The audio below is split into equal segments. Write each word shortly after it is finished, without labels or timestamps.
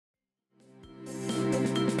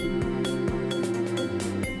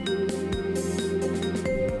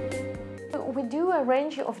a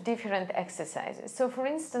range of different exercises. So for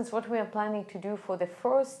instance, what we are planning to do for the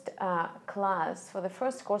first class, for the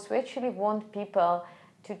first course, we actually want people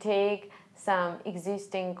to take some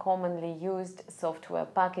existing commonly used software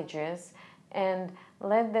packages and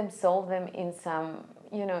let them solve them in some,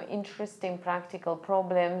 interesting practical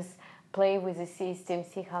problems, play with the system,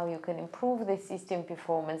 see how you can improve the system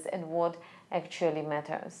performance and what actually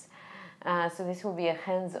matters. So this will be a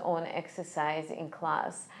hands-on exercise in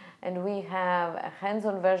class. And we have a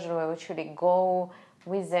hands-on version where we actually go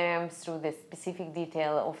with them through the specific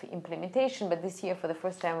detail of implementation. But this year, for the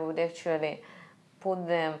first time, we would actually put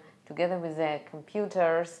them together with their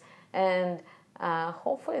computers and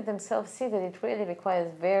hopefully themselves see that it really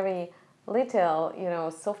requires very little,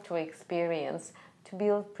 software experience to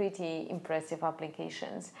build pretty impressive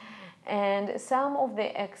applications. And some of the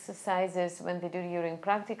exercises when they do during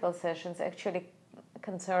practical sessions actually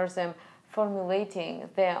concerns them formulating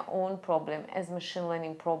their own problem as machine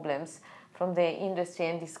learning problems from their industry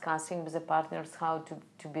and discussing with the partners how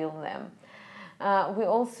to build them. We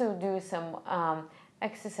also do some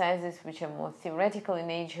exercises which are more theoretical in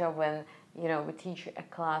nature when we teach a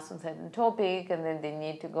class on a certain topic and then they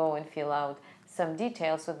need to go and fill out some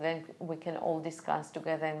details so then we can all discuss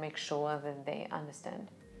together and make sure that they understand.